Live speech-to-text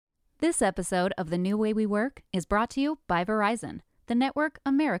This episode of The New Way We Work is brought to you by Verizon, the network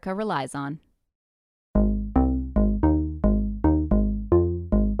America relies on.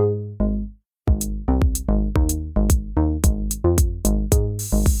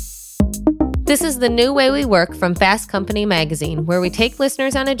 This is The New Way We Work from Fast Company magazine, where we take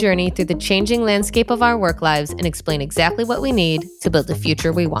listeners on a journey through the changing landscape of our work lives and explain exactly what we need to build the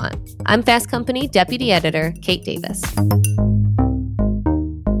future we want. I'm Fast Company Deputy Editor Kate Davis.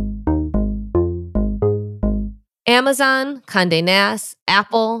 Amazon, Condé Nast,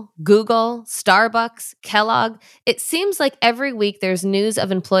 Apple, Google, Starbucks, Kellogg. It seems like every week there's news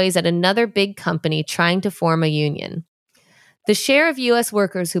of employees at another big company trying to form a union. The share of U.S.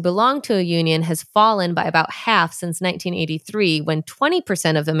 workers who belong to a union has fallen by about half since 1983, when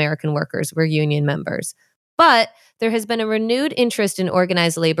 20% of American workers were union members. But there has been a renewed interest in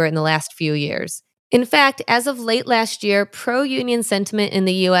organized labor in the last few years. In fact, as of late last year, pro-union sentiment in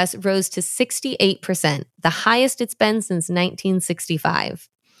the U.S. rose to 68%, the highest it's been since 1965.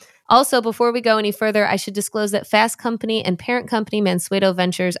 Also, before we go any further, I should disclose that Fast Company and parent company Mansueto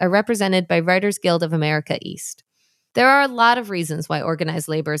Ventures are represented by Writers Guild of America East. There are a lot of reasons why organized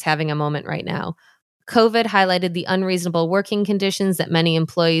labor is having a moment right now. COVID highlighted the unreasonable working conditions that many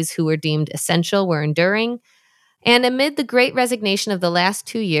employees who were deemed essential were enduring. And amid the great resignation of the last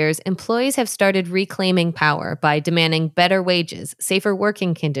 2 years, employees have started reclaiming power by demanding better wages, safer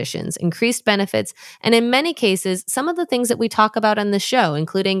working conditions, increased benefits, and in many cases, some of the things that we talk about on the show,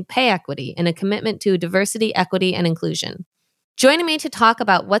 including pay equity and a commitment to diversity, equity, and inclusion. Joining me to talk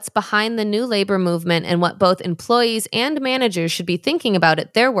about what's behind the new labor movement and what both employees and managers should be thinking about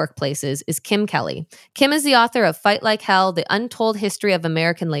at their workplaces is Kim Kelly. Kim is the author of Fight Like Hell, The Untold History of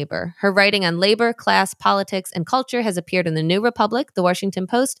American Labor. Her writing on labor, class, politics, and culture has appeared in The New Republic, The Washington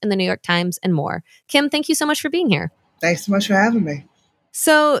Post, and The New York Times, and more. Kim, thank you so much for being here. Thanks so much for having me.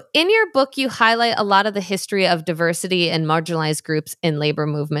 So in your book, you highlight a lot of the history of diversity and marginalized groups in labor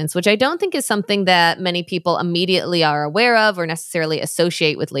movements, which I don't think is something that many people immediately are aware of or necessarily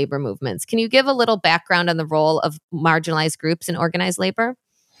associate with labor movements. Can you give a little background on the role of marginalized groups in organized labor?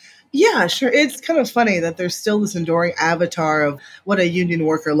 Yeah, sure. It's kind of funny that there's still this enduring avatar of what a union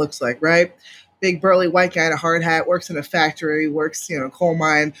worker looks like, right? Big burly white guy in a hard hat, works in a factory, works, coal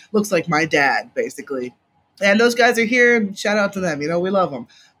mine, looks like my dad, basically. And those guys are here, and shout out to them. We love them.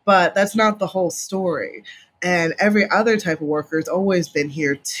 But that's not the whole story. And every other type of worker has always been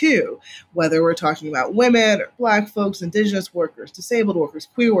here too, whether we're talking about women or Black folks, Indigenous workers, disabled workers,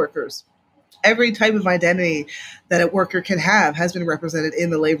 queer workers. Every type of identity that a worker can have has been represented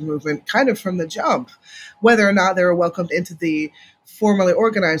in the labor movement kind of from the jump, whether or not they were welcomed into the formally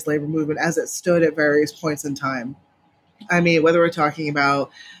organized labor movement as it stood at various points in time. I mean, whether we're talking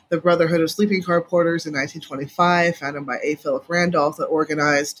about the Brotherhood of Sleeping Car Porters in 1925, founded by A. Philip Randolph, that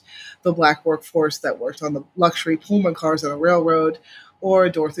organized the Black workforce that worked on the luxury Pullman cars on a railroad, or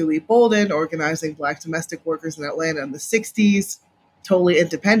Dorothy Lee Bolden organizing Black domestic workers in Atlanta in the 60s, totally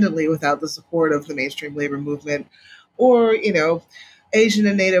independently without the support of the mainstream labor movement, or, Asian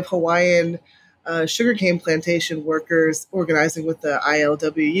and Native Hawaiian sugarcane plantation workers organizing with the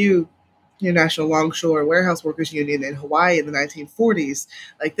ILWU, National Longshore Warehouse Workers Union in Hawaii in the 1940s.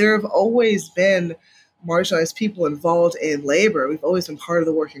 Like, there have always been marginalized people involved in labor. We've always been part of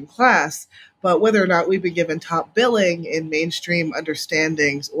the working class, but whether or not we've been given top billing in mainstream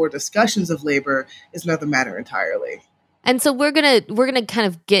understandings or discussions of labor is another matter entirely. And so we're gonna kind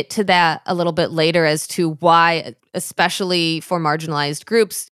of get to that a little bit later as to why, especially for marginalized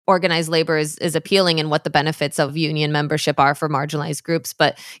groups, organized labor is appealing and what the benefits of union membership are for marginalized groups.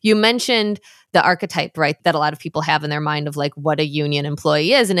 But you mentioned the archetype, right, that a lot of people have in their mind of like what a union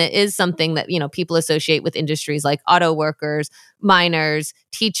employee is. And it is something that, people associate with industries like auto workers, miners,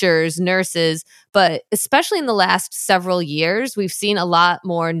 teachers, nurses. But especially in the last several years, we've seen a lot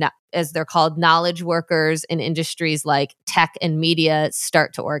more, as they're called, knowledge workers in industries like tech and media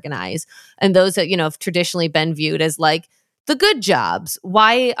start to organize. And those that, have traditionally been viewed as like the good jobs.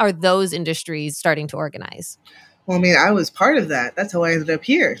 Why are those industries starting to organize? Well, I mean, I was part of that. That's how I ended up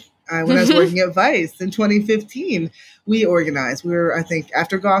here. When I was working at Vice in 2015, we organized. We were, I think,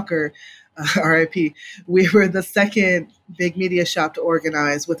 after Gawker, RIP, we were the second big media shop to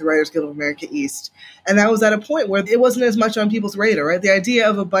organize with the Writers Guild of America East. And that was at a point where it wasn't as much on people's radar, right? The idea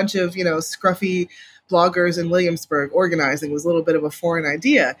of a bunch of, scruffy bloggers in Williamsburg organizing was a little bit of a foreign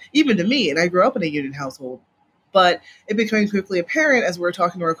idea, even to me. And I grew up in a union household. But it became quickly apparent as we were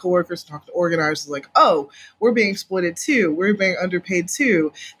talking to our coworkers, talking to organizers, like, oh, we're being exploited too. We're being underpaid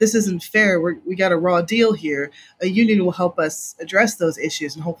too. This isn't fair. We got a raw deal here. A union will help us address those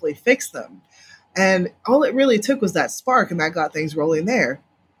issues and hopefully fix them. And all it really took was that spark, and that got things rolling there.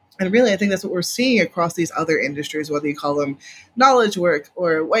 And really, I think that's what we're seeing across these other industries, whether you call them knowledge work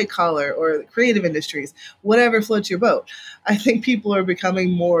or white collar or creative industries, whatever floats your boat. I think people are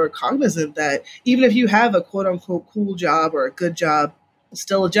becoming more cognizant that even if you have a quote unquote cool job or a good job, it's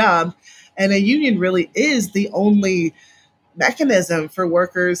still a job. And a union really is the only mechanism for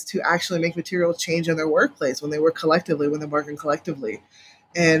workers to actually make material change in their workplace when they work collectively, when they're working collectively.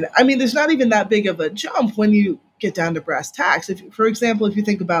 And I mean, there's not even that big of a jump when you get down to brass tacks. If, for example, if you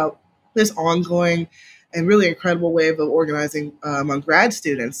think about this ongoing and really incredible wave of organizing among grad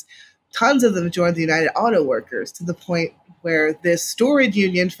students, tons of them joined the United Auto Workers to the point where this storied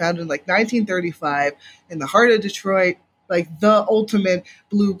union founded in like 1935 in the heart of Detroit, like the ultimate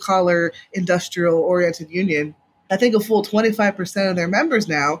blue collar industrial oriented union. I think a full 25% of their members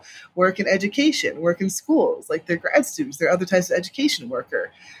now work in education, work in schools, like they're grad students, they're other types of education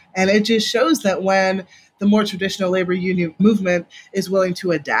worker. And it just shows that when the more traditional labor union movement is willing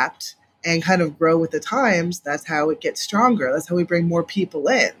to adapt and kind of grow with the times, that's how it gets stronger. That's how we bring more people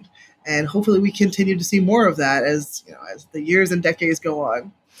in. And hopefully we continue to see more of that as, you know, as the years and decades go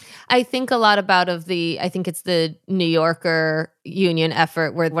on. I think a lot about I think it's the New Yorker union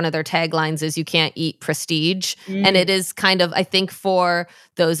effort where one of their taglines is you can't eat prestige. And it is kind of, I think for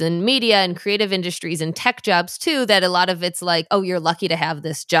those in media and creative industries and tech jobs too, that a lot of it's like, oh, you're lucky to have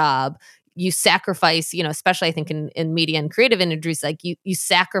this job. You sacrifice, you know, especially I think in media and creative industries, like you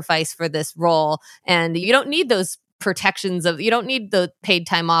sacrifice for this role and you don't need those protections you don't need the paid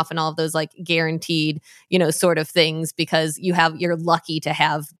time off and all of those like guaranteed, you know, sort of things because you're lucky to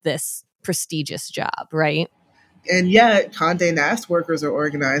have this prestigious job, right? And yet, Condé Nast workers are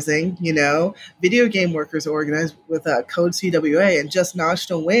organizing, you know, video game workers are organized with Code CWA and just notched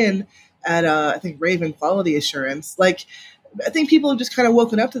a win at, I think, Raven Quality Assurance. Like, I think people have just kind of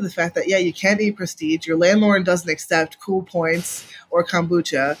woken up to the fact that, yeah, you can't eat prestige. Your landlord doesn't accept cool points or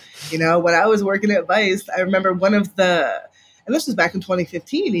kombucha. You know, when I was working at Vice, I remember one of the, and this was back in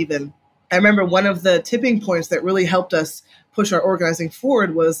 2015 even, I remember one of the tipping points that really helped us push our organizing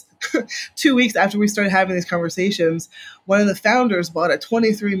forward was 2 weeks after we started having these conversations, one of the founders bought a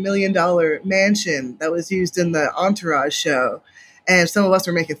 $23 million mansion that was used in the Entourage show. And some of us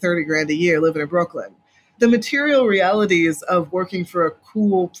were making 30 grand a year living in Brooklyn. The material realities of working for a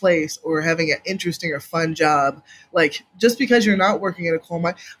cool place or having an interesting or fun job, like just because you're not working in a coal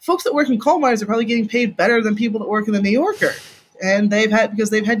mine, folks that work in coal mines are probably getting paid better than people that work in the New Yorker. And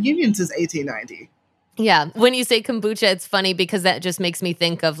because they've had unions since 1890. Yeah. When you say kombucha, it's funny because that just makes me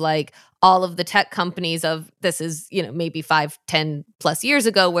think of like all of the tech companies of this is, you know, maybe 5-10 plus years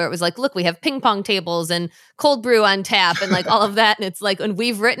ago where it was like, look, we have ping pong tables and cold brew on tap and like all of that. And it's like, and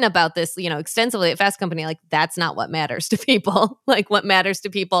we've written about this, you know, extensively at Fast Company, like that's not what matters to people. Like what matters to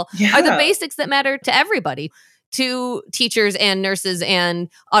people are the basics that matter to everybody, to teachers and nurses and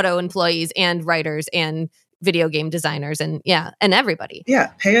auto employees and writers and video game designers and everybody. Yeah,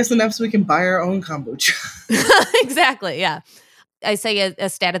 pay us enough so we can buy our own kombucha. Exactly, yeah. I say a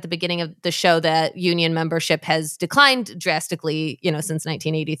stat at the beginning of the show that union membership has declined drastically, you know, since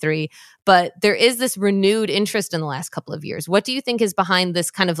 1983, but there is this renewed interest in the last couple of years. What do you think is behind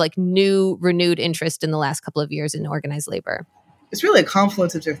this kind of like new renewed interest in the last couple of years in organized labor? It's really a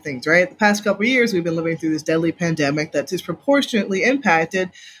confluence of different things, right? The past couple of years, we've been living through this deadly pandemic that disproportionately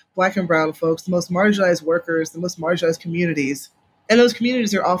impacted Black and brown folks, the most marginalized workers, the most marginalized communities. And those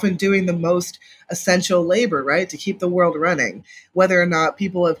communities are often doing the most essential labor, right, to keep the world running. Whether or not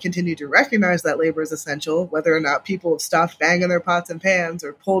people have continued to recognize that labor is essential, whether or not people have stopped banging their pots and pans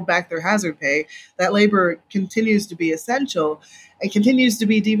or pulled back their hazard pay, that labor continues to be essential and continues to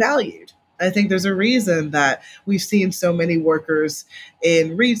be devalued. I think there's a reason that we've seen so many workers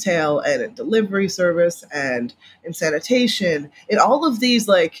in retail and in delivery service and in sanitation, in all of these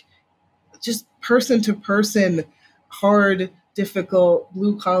like just person to person, hard, difficult,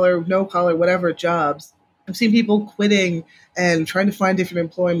 blue collar, no collar, whatever jobs. I've seen people quitting and trying to find different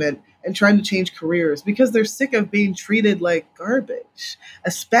employment and trying to change careers because they're sick of being treated like garbage,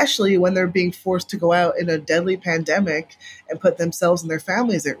 especially when they're being forced to go out in a deadly pandemic and put themselves and their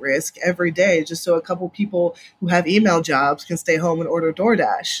families at risk every day just so a couple people who have email jobs can stay home and order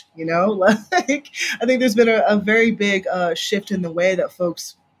DoorDash. You know, like I think there's been a very big shift in the way that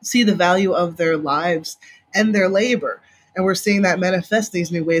folks see the value of their lives and their labor. And we're seeing that manifest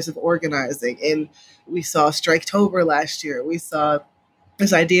these new ways of organizing. And we saw Striketober last year. We saw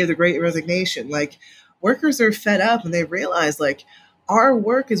this idea of the Great Resignation. Like workers are fed up and they realize like our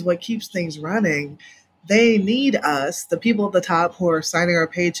work is what keeps things running. They need us, the people at the top who are signing our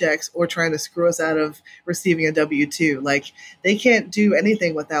paychecks or trying to screw us out of receiving a W-2. Like they can't do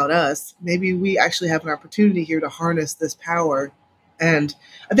anything without us. Maybe we actually have an opportunity here to harness this power And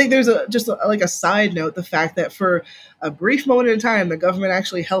I think there's like a side note, the fact that for a brief moment in time, the government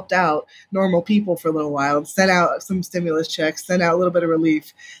actually helped out normal people for a little while and sent out some stimulus checks, sent out a little bit of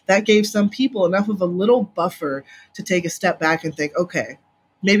relief. That gave some people enough of a little buffer to take a step back and think, okay,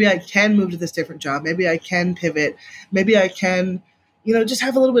 maybe I can move to this different job. Maybe I can pivot. Maybe I can, just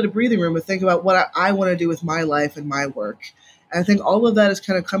have a little bit of breathing room and think about what I want to do with my life and my work. And I think all of that is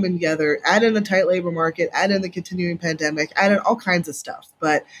kind of coming together, add in the tight labor market, add in the continuing pandemic, add in all kinds of stuff.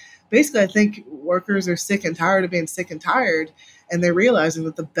 But basically, I think workers are sick and tired of being sick and tired, and they're realizing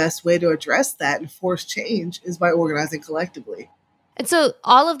that the best way to address that and force change is by organizing collectively. And so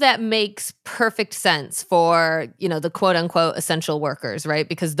all of that makes perfect sense for, the quote unquote essential workers, right?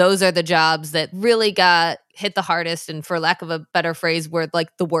 Because those are the jobs that really got hit the hardest, and for lack of a better phrase, were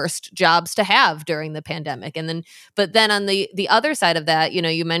like the worst jobs to have during the pandemic. But then on the other side of that,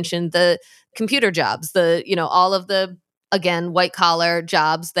 you mentioned the computer jobs, all of the, again, white collar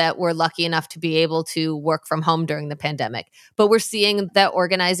jobs that were lucky enough to be able to work from home during the pandemic. But we're seeing that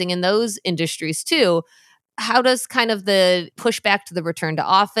organizing in those industries too. How does kind of the pushback to the return to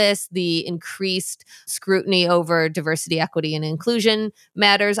office, the increased scrutiny over diversity, equity, and inclusion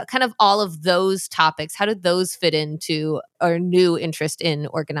matters, kind of all of those topics, how did those fit into our new interest in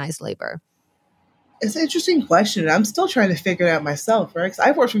organized labor? It's an interesting question. I'm still trying to figure it out myself, right? Because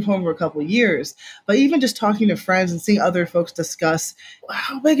I've worked from home for a couple of years, but even just talking to friends and seeing other folks discuss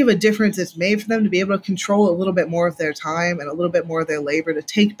how big of a difference it's made for them to be able to control a little bit more of their time and a little bit more of their labor, to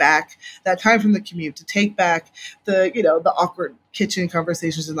take back that time from the commute, to take back the awkward kitchen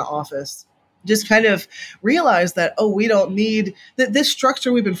conversations in the office. Just kind of realize that, we don't need that this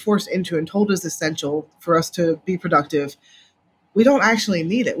structure we've been forced into and told is essential for us to be productive. We don't actually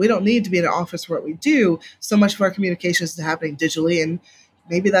need it. We don't need to be in an office for what we do. So much of our communications is happening digitally, and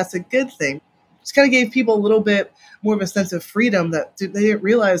maybe that's a good thing. Just kind of gave people a little bit more of a sense of freedom that they didn't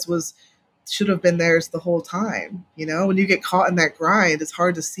realize should have been theirs the whole time. When you get caught in that grind, it's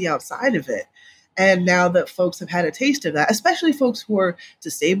hard to see outside of it. And now that folks have had a taste of that, especially folks who are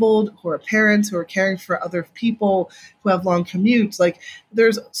disabled, who are parents, who are caring for other people, who have long commutes, like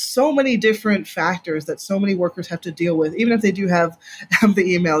there's so many different factors that so many workers have to deal with, even if they do have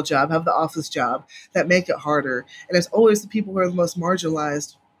the email job, have the office job, that make it harder. And it's always the people who are the most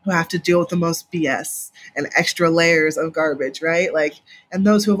marginalized who have to deal with the most BS and extra layers of garbage, right? And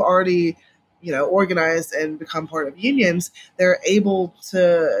those who have already organized and become part of unions, they're able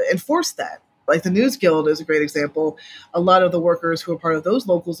to enforce that. Like the News Guild is a great example. A lot of the workers who are part of those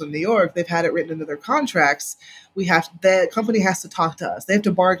locals in New York, they've had it written into their contracts. The company has to talk to us. They have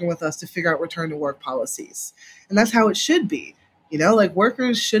to bargain with us to figure out return to work policies. And that's how it should be.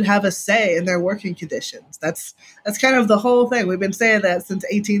 Workers should have a say in their working conditions. That's kind of the whole thing. We've been saying that since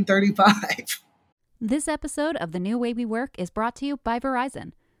 1835. This episode of The New Way We Work is brought to you by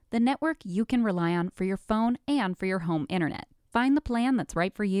Verizon, the network you can rely on for your phone and for your home internet. Find the plan that's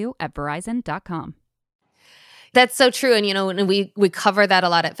right for you at Verizon.com. That's so true. And, and we cover that a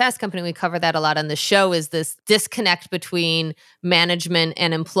lot at Fast Company. We cover that a lot on the show, is this disconnect between management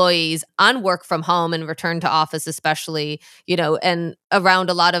and employees on work from home and return to office, especially, and around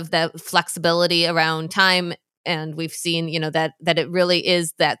a lot of the flexibility around time. And we've seen, that it really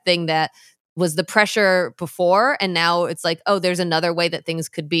is that thing that was the pressure before. And now it's like, there's another way that things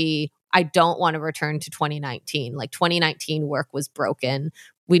could be. I don't want to return to 2019. Like 2019 work was broken.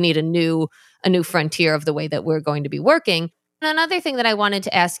 We need a new frontier of the way that we're going to be working. And another thing that I wanted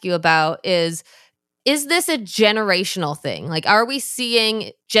to ask you about is this a generational thing? Like, are we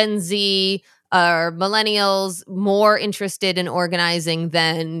seeing Gen Z or millennials more interested in organizing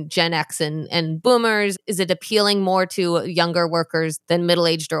than Gen X and boomers? Is it appealing more to younger workers than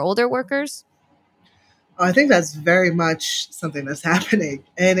middle-aged or older workers? I think that's very much something that's happening.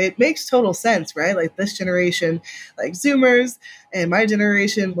 And it makes total sense, right? Like this generation, like Zoomers and my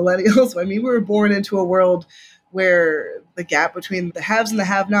generation, millennials, I mean, we were born into a world where the gap between the haves and the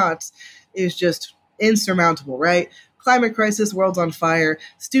have-nots is just insurmountable, right? Climate crisis, world's on fire,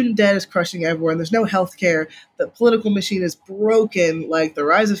 student debt is crushing everyone, there's no healthcare, the political machine is broken, like the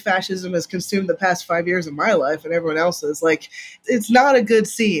rise of fascism has consumed the past 5 years of my life and everyone else's. Like, it's not a good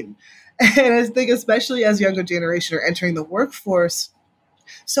scene. And I think especially as younger generation are entering the workforce,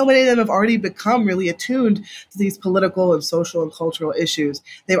 so many of them have already become really attuned to these political and social and cultural issues.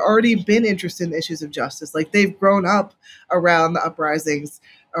 They've already been interested in issues of justice. Like they've grown up around the uprisings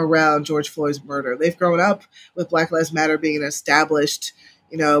around George Floyd's murder. They've grown up with Black Lives Matter being an established,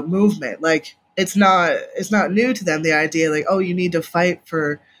 movement. Like it's not new to them, the idea like, you need to fight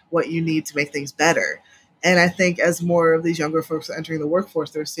for what you need to make things better. And I think as more of these younger folks are entering the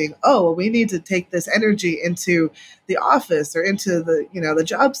workforce, they're seeing, oh, well, we need to take this energy into the office or into the, the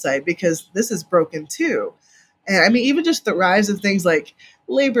job site because this is broken too. And I mean, even just the rise of things like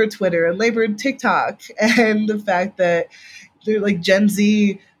labor Twitter and labor TikTok, and the fact that there are like Gen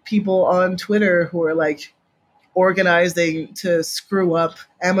Z people on Twitter who are like organizing to screw up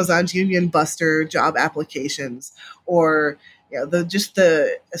Amazon's Union Buster job applications, or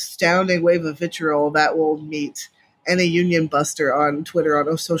the astounding wave of vitriol that will meet any Union Buster on Twitter,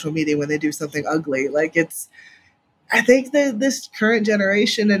 on social media, when they do something ugly. Like, I think that this current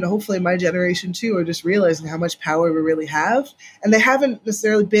generation, and hopefully my generation too, are just realizing how much power we really have, and they haven't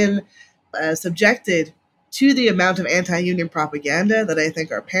necessarily been subjected to the amount of anti-union propaganda that I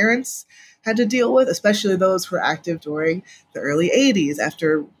think our parents had to deal with, especially those who were active during the early 80s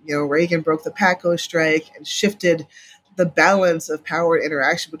after Reagan broke the PATCO strike and shifted the balance of power and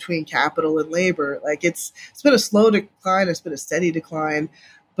interaction between capital and labor. Like, it's been a slow decline, it's been a steady decline,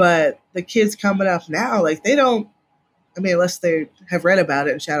 but the kids coming up now, like, they don't, I mean, unless they have read about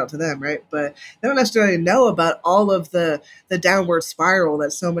it, and shout out to them, right? But they don't necessarily know about all of the downward spiral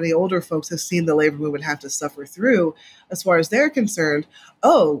that so many older folks have seen the labor movement have to suffer through. As far as they're concerned,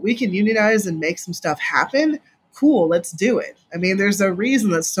 oh, we can unionize and make some stuff happen. Cool, let's do it. I mean, there's a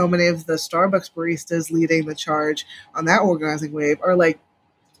reason that so many of the Starbucks baristas leading the charge on that organizing wave are like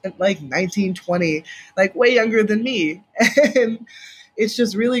 19, 20, like way younger than me. And it's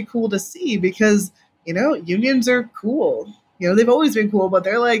just really cool to see because unions are cool. They've always been cool, but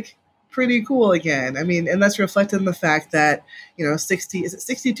they're like pretty cool again. I mean, and that's reflected in the fact that,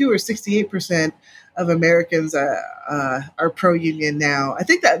 62 or 68% of Americans are pro-union now. I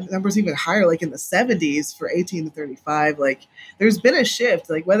think that number's even higher, like in the 70s for 18 to 35. Like, there's been a shift,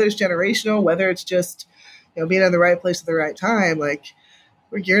 like whether it's generational, whether it's just, being in the right place at the right time. Like,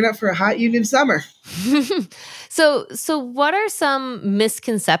 we're gearing up for a hot union summer. So what are some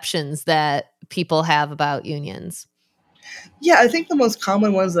misconceptions that people have about unions? Yeah, I think the most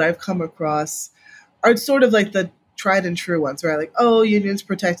common ones that I've come across are sort of like the tried and true ones, right? Like, oh, unions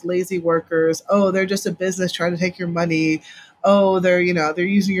protect lazy workers. Oh, they're just a business trying to take your money. Oh, they're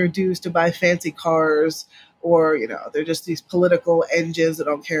using your dues to buy fancy cars. Or, they're just these political engines that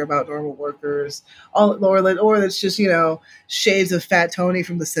don't care about normal workers. Or it's just, shades of Fat Tony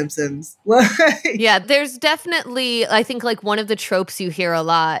from The Simpsons. Yeah, there's definitely, I think, like one of the tropes you hear a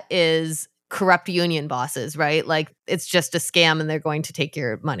lot is corrupt union bosses, right? Like, it's just a scam and they're going to take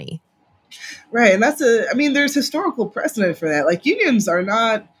your money. Right. And there's historical precedent for that. Like, unions are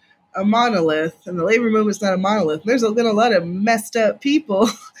not a monolith, and the labor movement's not a monolith. There's been a lot of messed up people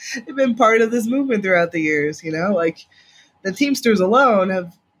who've been part of this movement throughout the years, like the Teamsters alone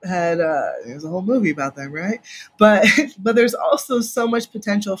have had there's a whole movie about them, right? But there's also so much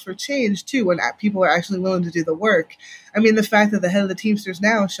potential for change too when people are actually willing to do the work. I mean, the fact that the head of the Teamsters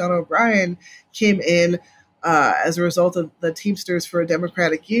now, Sean O'Brien, came in as a result of the Teamsters for a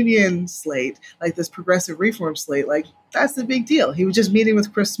Democratic Union slate, like this progressive reform slate, like, that's the big deal. He was just meeting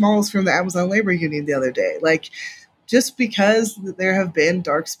with Chris Smalls from the Amazon Labor Union the other day. Like, just because there have been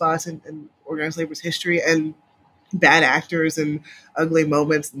dark spots in organized labor's history and bad actors and ugly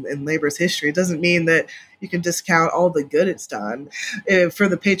moments in labor's history doesn't mean that you can discount all the good it's done. For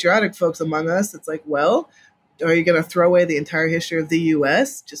the patriotic folks among us, it's like, well, are you going to throw away the entire history of the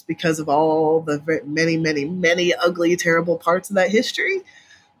U.S. just because of all the many, many, many ugly, terrible parts of that history?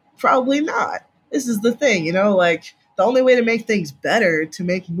 Probably not. This is the thing, like, the only way to make things better, to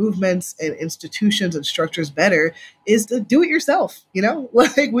make movements and institutions and structures better, is to do it yourself,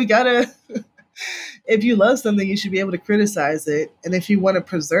 Like, we gotta, if you love something, you should be able to criticize it. And if you want to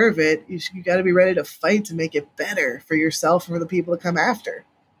preserve it, you gotta be ready to fight to make it better for yourself and for the people to come after.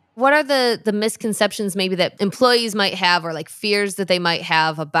 What are the misconceptions maybe that employees might have, or like fears that they might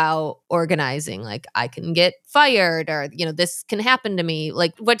have about organizing? Like, I can get fired, or, this can happen to me.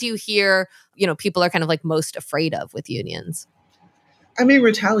 Like, what do you hear, people are kind of like most afraid of with unions? I mean,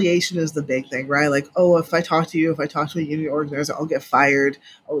 retaliation is the big thing, right? Like, oh, if I talk to a union organizer, I'll get fired,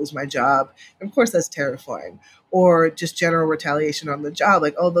 I'll lose my job. And of course, that's terrifying. Or just general retaliation on the job.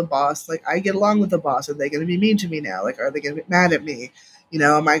 Like, oh, the boss, like, I get along with the boss. Are they going to be mean to me now? Like, are they going to be mad at me?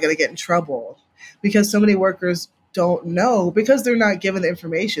 Am I going to get in trouble? Because so many workers don't know, because they're not given the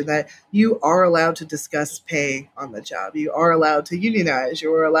information that you are allowed to discuss pay on the job. You are allowed to unionize.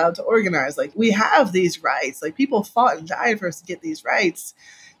 You are allowed to organize. Like, we have these rights. Like, people fought and died for us to get these rights.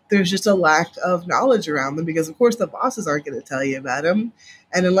 There's just a lack of knowledge around them because, of course, the bosses aren't going to tell you about them.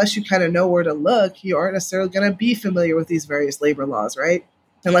 And unless you kind of know where to look, you aren't necessarily going to be familiar with these various labor laws, right?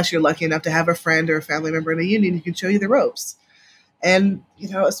 Unless you're lucky enough to have a friend or a family member in a union who can show you the ropes. And,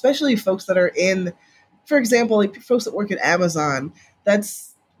 especially folks that are in For example, like folks that work at Amazon,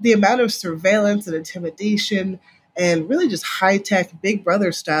 that's the amount of surveillance and intimidation and really just high tech Big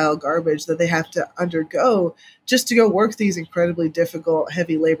Brother style garbage that they have to undergo just to go work these incredibly difficult,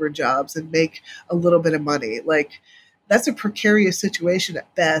 heavy labor jobs and make a little bit of money. Like, that's a precarious situation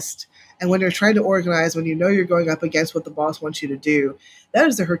at best. And when you're trying to organize, when you know you're going up against what the boss wants you to do, that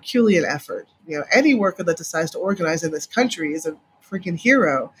is a Herculean effort. Any worker that decides to organize in this country is a freaking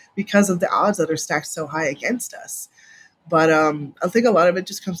hero because of the odds that are stacked so high against us. But I think a lot of it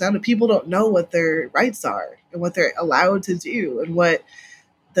just comes down to people don't know what their rights are and what they're allowed to do and what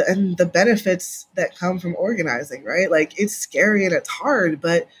the benefits that come from organizing, right? Like, it's scary and it's hard,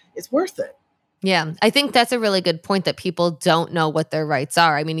 but it's worth it. Yeah, I think that's a really good point, that people don't know what their rights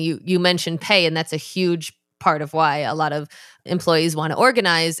are. I mean, you mentioned pay, and that's a huge part of why a lot of employees want to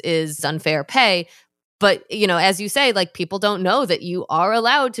organize is unfair pay. But, as you say, like, people don't know that you are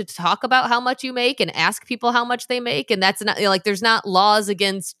allowed to talk about how much you make and ask people how much they make. And that's not, like, there's not laws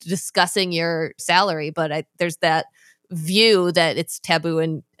against discussing your salary, but there's that view that it's taboo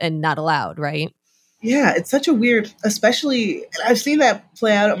and not allowed, right? Yeah, it's such a weird, especially, and I've seen that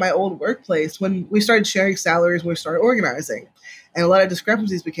play out at my old workplace when we started sharing salaries, when we started organizing. And a lot of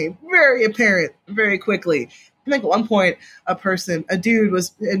discrepancies became very apparent very quickly. I think at one point, a dude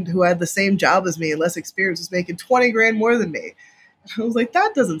who had the same job as me and less experience, was making 20 grand more than me. I was like,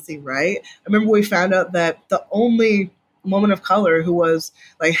 that doesn't seem right. I remember we found out that the only woman of color who was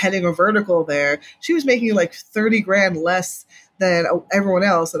like heading a vertical there, she was making like 30 grand less than everyone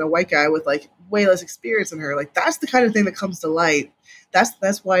else, and a white guy with like way less experience than her. Like, that's the kind of thing that comes to light.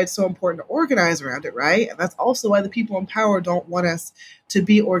 That's why it's so important to organize around it, right? And that's also why the people in power don't want us to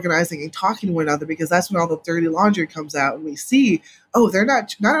be organizing and talking to one another, because that's when all the dirty laundry comes out and we see, oh, they're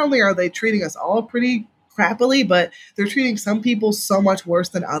not only are they treating us all pretty crappily, but they're treating some people so much worse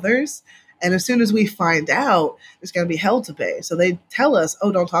than others. And as soon as we find out, there's going to be hell to pay. So they tell us,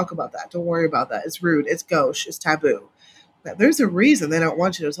 oh, don't talk about that. Don't worry about that. It's rude. It's gauche. It's taboo. Now, there's a reason they don't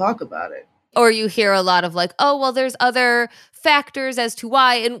want you to talk about it. Or you hear a lot of like, oh, well, there's other factors as to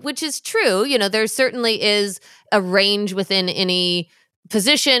why, and which is true. There certainly is a range within any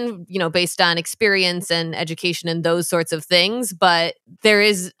position, based on experience and education and those sorts of things. But there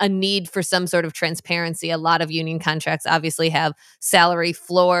is a need for some sort of transparency. A lot of union contracts obviously have salary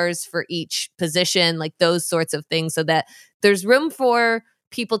floors for each position, like those sorts of things, so that there's room for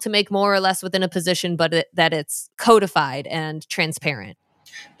people to make more or less within a position, but that it's codified and transparent.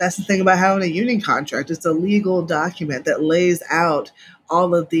 That's the thing about having a union contract. It's a legal document that lays out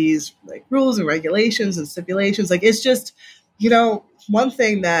all of these like rules and regulations and stipulations. Like, it's just, one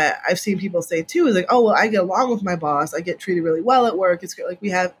thing that I've seen people say too is like, oh, well, I get along with my boss. I get treated really well at work. It's like we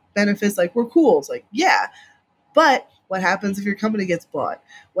have benefits. Like, we're cool. It's like, yeah. But what happens if your company gets bought?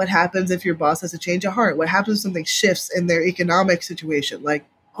 What happens if your boss has a change of heart? What happens if something shifts in their economic situation? Like,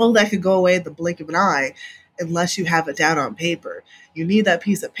 all that could go away at the blink of an eye unless you have it down on paper. You need that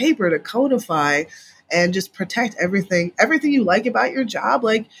piece of paper to codify and just protect everything you like about your job.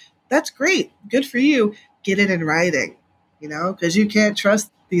 Like, that's great. Good for you. Get it in writing, because you can't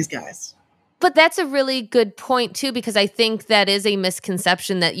trust these guys. But that's a really good point too, because I think that is a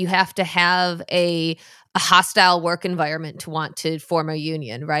misconception that you have to have a hostile work environment to want to form a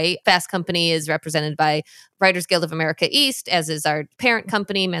union, right? Fast Company is represented by Writers Guild of America East, as is our parent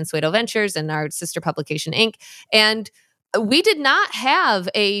company, Mansueto Ventures, and our sister publication, Inc. And we did not have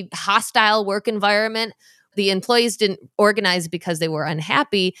a hostile work environment. The employees didn't organize because they were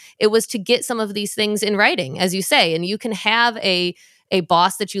unhappy. It was to get some of these things in writing, as you say. And you can have a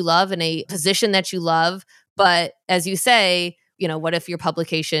boss that you love and a position that you love. But as you say, what if your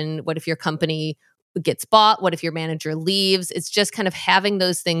company gets bought? What if your manager leaves? It's just kind of having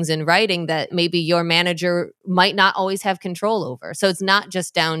those things in writing that maybe your manager might not always have control over. So it's not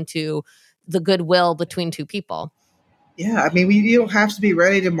just down to the goodwill between two people. Yeah, I mean, you don't have to be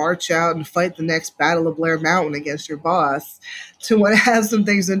ready to march out and fight the next Battle of Blair Mountain against your boss to want to have some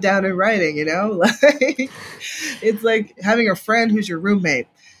things down in writing, Like, it's like having a friend who's your roommate.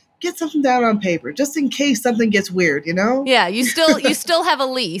 Get something down on paper, just in case something gets weird, Yeah, you still have a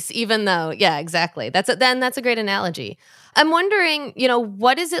lease, even though, yeah, exactly. That's a great analogy. I'm wondering,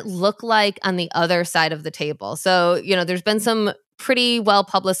 what does it look like on the other side of the table? So, there's been some pretty well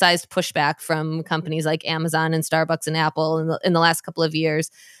publicized pushback from companies like Amazon and Starbucks and Apple in the last couple of years.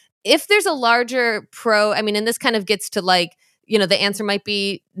 If there's a larger and this kind of gets to like, the answer might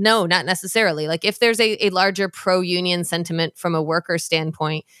be no, not necessarily. Like, if there's a larger pro-union sentiment from a worker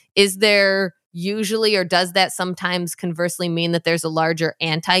standpoint, is there usually, or does that sometimes conversely mean that there's a larger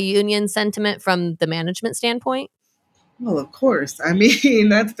anti-union sentiment from the management standpoint? Well, of course. I mean,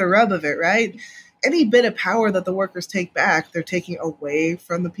 that's the rub of it, right? any bit of power that the workers take back, they're taking away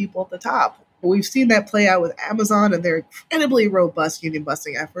from the people at the top. But we've seen that play out with Amazon and their incredibly robust union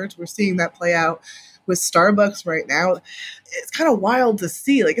busting efforts. We're seeing that play out with Starbucks right now. It's kind of wild to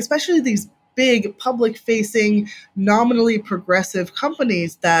see, like, especially these big public facing, nominally progressive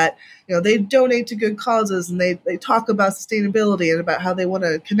companies that, they donate to good causes and they talk about sustainability and about how they want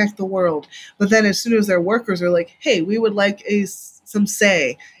to connect the world. But then as soon as their workers are like, hey, we would like some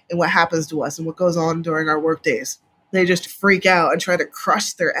say in what happens to us and what goes on during our work days, they just freak out and try to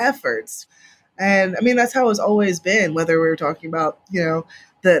crush their efforts. And I mean, that's how it's always been, whether we were talking about,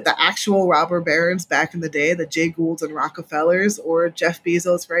 the actual robber barons back in the day, the Jay Goulds and Rockefellers, or Jeff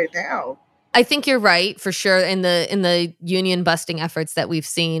Bezos right now. I think you're right, for sure, in the union busting efforts that we've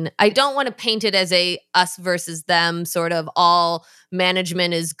seen. I don't want to paint it as a us versus them, sort of all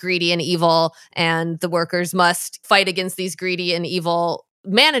management is greedy and evil and the workers must fight against these greedy and evil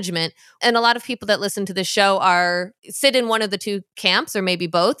management. And a lot of people that listen to this show sit in one of the two camps, or maybe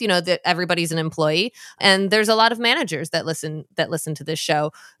both, that everybody's an employee. And there's a lot of managers that listen to this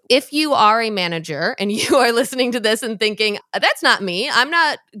show. If you are a manager and you are listening to this and thinking, that's not me, I'm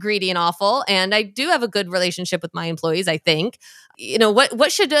not greedy and awful, and I do have a good relationship with my employees, I think,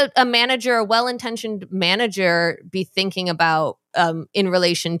 what should a manager, a well-intentioned manager, be thinking about in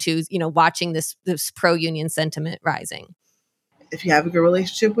relation to, watching this pro-union sentiment rising? If you have a good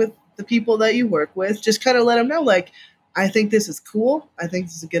relationship with the people that you work with, just kind of let them know, like, I think this is cool. I think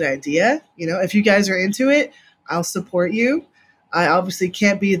this is a good idea. If you guys are into it, I'll support you. I obviously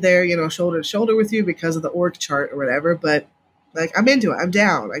can't be there, shoulder to shoulder with you because of the org chart or whatever, but like, I'm into it. I'm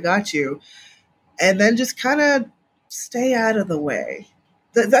down. I got you. And then just kind of stay out of the way.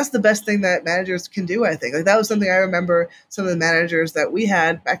 That's the best thing that managers can do, I think. Like, that was something I remember some of the managers that we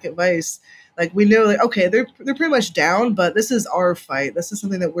had back at Vice. Like, we know, like, okay, they're pretty much down, but this is our fight. This is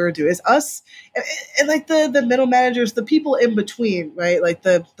something that we're doing. It's us and like the middle managers, the people in between, right? Like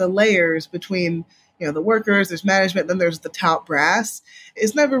the layers between, the workers, there's management, then there's the top brass.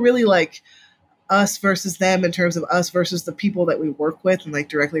 It's never really like us versus them in terms of us versus the people that we work with and like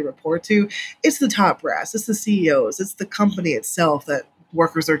directly report to. It's the top brass. It's the CEOs. It's the company itself that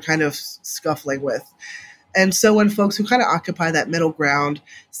workers are kind of scuffling with. And so when folks who kind of occupy that middle ground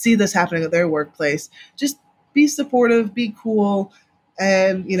see this happening at their workplace, just be supportive, be cool.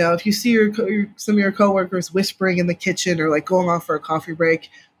 And, if you see some of your coworkers whispering in the kitchen or like going off for a coffee break,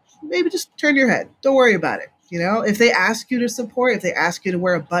 maybe just turn your head. Don't worry about it. If they ask you to support, if they ask you to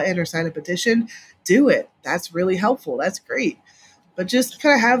wear a button or sign a petition, do it. That's really helpful. That's great. But just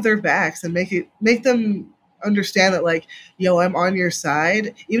kind of have their backs and make them understand that, like, yo, I'm on your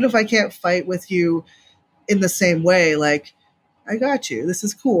side. Even if I can't fight with you in the same way, like, I got you. This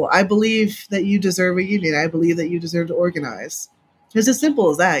is cool. I believe that you deserve a union. I believe that you deserve to organize. It's as simple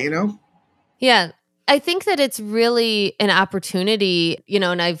as that, Yeah. I think that it's really an opportunity,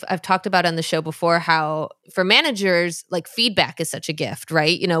 and I've talked about on the show before how for managers, like, feedback is such a gift,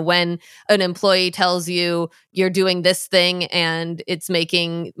 right? When an employee tells you you're doing this thing and it's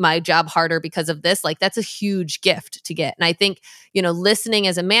making my job harder because of this, like, that's a huge gift to get. And I think, listening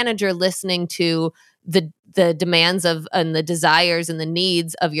as a manager, listening to the demands of and the desires and the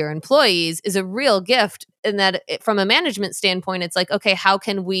needs of your employees is a real gift. And that from a management standpoint, it's like, okay, how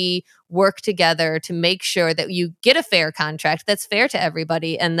can we work together to make sure that you get a fair contract that's fair to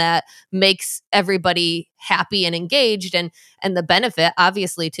everybody and that makes everybody happy and engaged? And the benefit,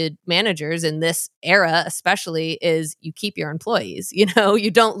 obviously, to managers in this era especially is you keep your employees. You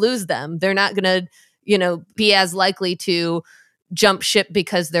don't lose them. They're not going to, be as likely to jump ship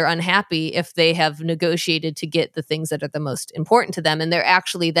because they're unhappy if they have negotiated to get the things that are the most important to them. And they're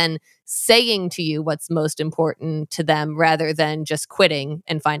actually then saying to you what's most important to them rather than just quitting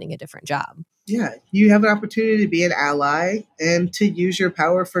and finding a different job. Yeah, you have an opportunity to be an ally and to use your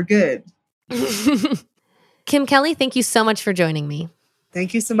power for good. Kim Kelly, thank you so much for joining me.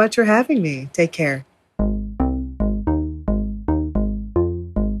 Thank you so much for having me. Take care.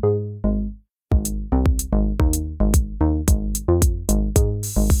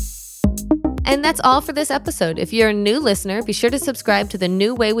 And that's all for this episode. If you're a new listener, be sure to subscribe to The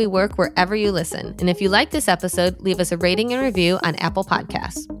New Way We Work wherever you listen. And if you like this episode, leave us a rating and review on Apple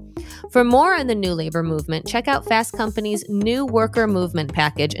Podcasts. For more on the new labor movement, check out Fast Company's new worker movement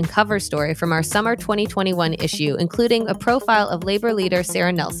package and cover story from our summer 2021 issue, including a profile of labor leader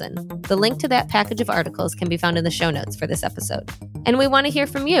Sarah Nelson. The link to that package of articles can be found in the show notes for this episode. And we want to hear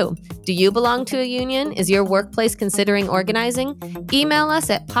from you. Do you belong to a union? Is your workplace considering organizing? Email us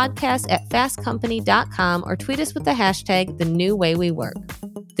at podcast@fastcompany.com or tweet us with the hashtag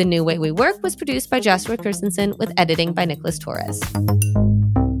 #TheNewWayWeWork. The New Way We Work was produced by Joshua Christensen with editing by Nicholas Torres.